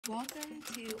Welcome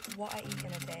to What I Eat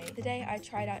in a Day. Today I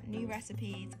tried out new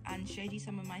recipes and showed you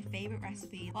some of my favourite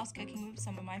recipes whilst cooking with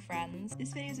some of my friends.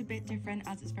 This video is a bit different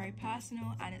as it's very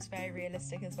personal and it's very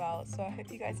realistic as well, so I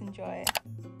hope you guys enjoy it.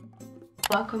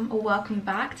 Welcome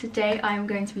back. Today I'm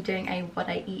going to be doing a what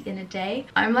I eat in a day.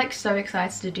 I'm like so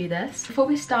excited to do this. Before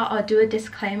we start, I'll do a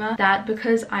disclaimer that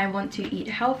because I want to eat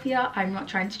healthier, I'm not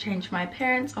trying to change my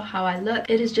appearance or how I look.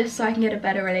 It is just so I can get a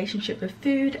better relationship with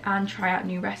food and try out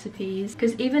new recipes,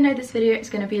 because even though this video is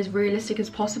going to be as realistic as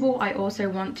possible, I also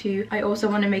want to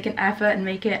make an effort and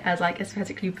make it as like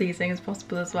aesthetically pleasing as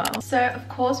possible as well. So of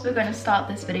course we're going to start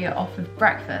this video off with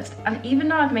breakfast, and even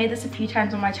though I've made this a few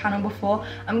times on my channel before,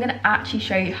 I'm going to actually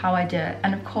show you how I do it.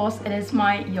 And of course it is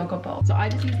my yogurt bowl. So I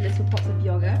just use little pots of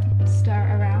yogurt,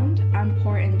 stir around and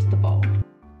pour it into the bowl.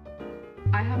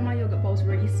 I have my yogurt bowls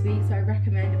really sweet, so I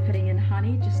recommend putting in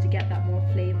honey just to get that more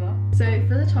flavour. So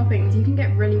for the toppings, you can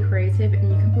get really creative and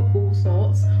you can put all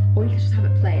sorts, or you can just have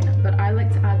it plain, but I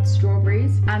like to add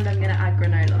strawberries and I'm gonna add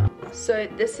granola. So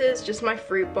this is just my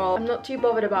fruit bowl. I'm not too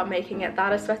bothered about making it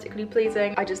that aesthetically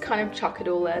pleasing. I just kind of chuck it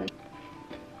all in.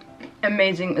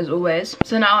 Amazing as always.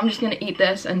 So now I'm just gonna eat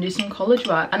this and do some college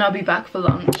work, and I'll be back for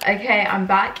lunch. Okay, I'm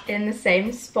back in the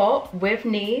same spot with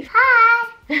Neve. Hi!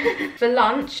 For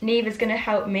lunch, Neve is gonna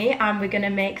help me and we're gonna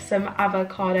make some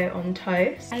avocado on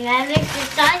toast. I'm gonna make the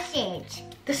sausage.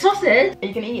 The sausage? Are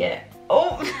you gonna eat it?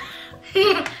 Oh!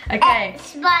 Okay. It's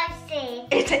spicy.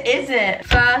 Is it?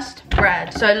 First,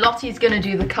 bread. So Lottie's gonna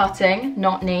do the cutting,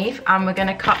 not Neve, and we're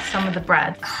gonna cut some of the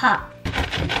bread. Cut.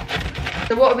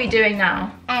 So what are we doing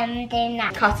now? Doing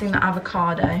that. Cutting the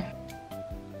avocado.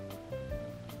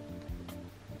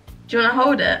 Do you want to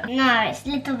hold it? No, it's a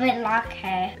little bit like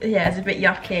her. Yeah, it's a bit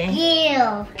yucky.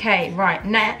 Ew. Okay, right,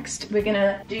 next we're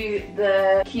gonna do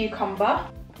the cucumber.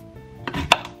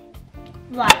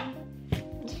 Right. Do you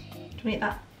want to eat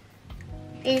that?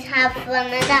 Just have one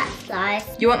of that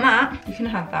slice. You want that? You can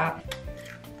have that.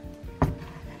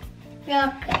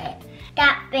 Lucky.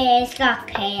 That bit is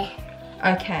lucky.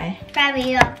 Okay.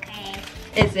 Very lucky.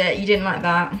 Is it? You didn't like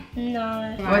that?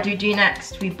 No. What do you do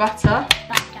next? We butter?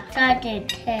 Butter. I did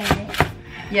too.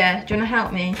 Yeah, do you want to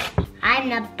help me? I'm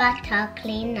the butter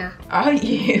cleaner. Are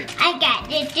you? I get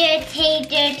the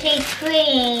dirty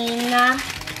cleaner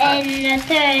and the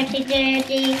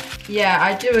dirty. Yeah,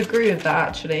 I do agree with that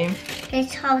actually.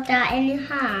 Just hold that in your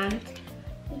hand.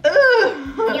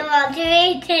 Ugh. You want to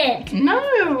eat it? No.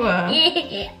 Are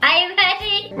you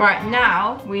ready? Right,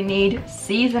 now we need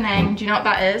seasoning. Do you know what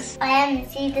that is? I am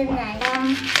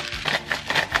seasoning.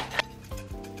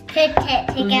 Put it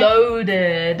together.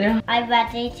 Loaded. I'm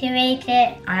ready to eat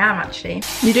it. I am actually.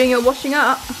 You're doing your washing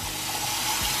up?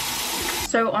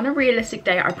 So on a realistic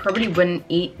day, I probably wouldn't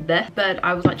eat this, but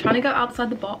I was like trying to go outside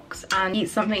the box and eat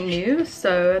something new.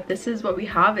 So this is what we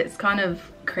have. It's kind of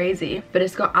crazy, but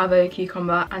it's got avocado,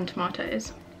 cucumber and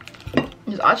tomatoes.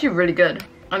 It's actually really good.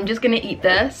 I'm just gonna eat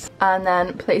this and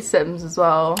then play Sims as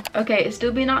well. Okay, it's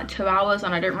still been like 2 hours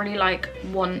and I don't really like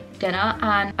want dinner,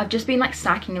 and I've just been like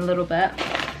snacking a little bit.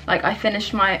 Like I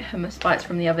finished my hummus bites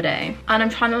from the other day and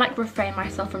I'm trying to like refrain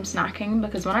myself from snacking,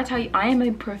 because when I tell you I am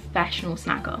a professional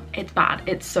snacker, it's bad,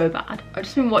 it's so bad. I've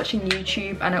just been watching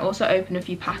YouTube and I also opened a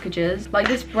few packages. Like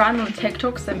this brand on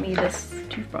TikTok sent me this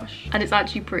toothbrush and it's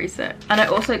actually pretty sick. And I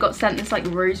also got sent this like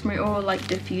rosemary oil like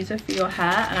diffuser for your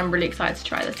hair, and I'm really excited to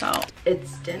try this out.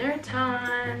 It's dinner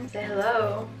time. Say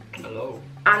hello. Hello.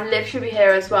 And Liv should be here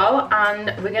as well,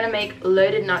 and we're gonna make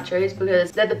loaded nachos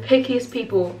because they're the pickiest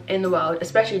people in the world,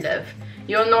 especially Liv.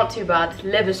 You're not too bad.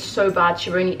 Liv is so bad, she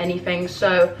won't eat anything,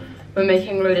 so we're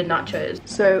making loaded nachos.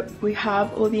 So we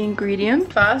have all the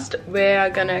ingredients. First, we're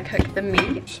gonna cook the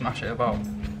meat. Smash it about.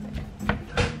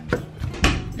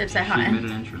 Liv, say hi.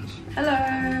 Middle entrance.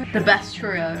 Hello. The best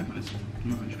trio. It's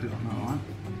not going to be on that line.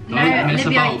 No, it's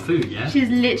Olivia, about food, yeah? She's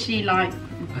literally like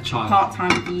A child.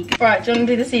 part-time vegan. Right, do you want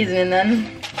to do the seasoning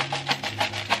then?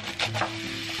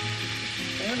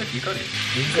 Yeah, look, you got it.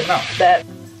 You can do it now. There.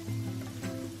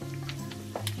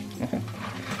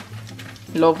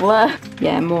 Lovely.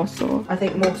 Yeah, more sauce. I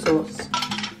think more sauce.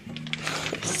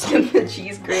 Some of the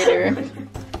cheese grater.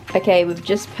 Okay, we've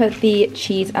just put the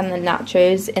cheese and the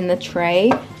nachos in the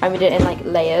tray, and we did it in like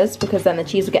layers because then the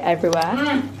cheese will get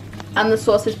everywhere. And the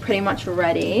sauce is pretty much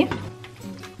ready.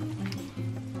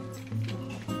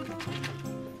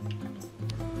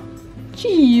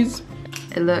 Cheese.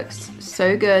 It looks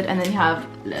so good, and then you have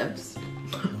Liv's.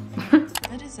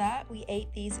 For dessert, we ate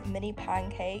these mini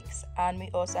pancakes and we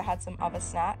also had some other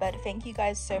snacks. But thank you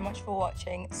guys so much for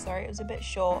watching. Sorry it was a bit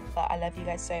short, but I love you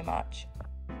guys so much.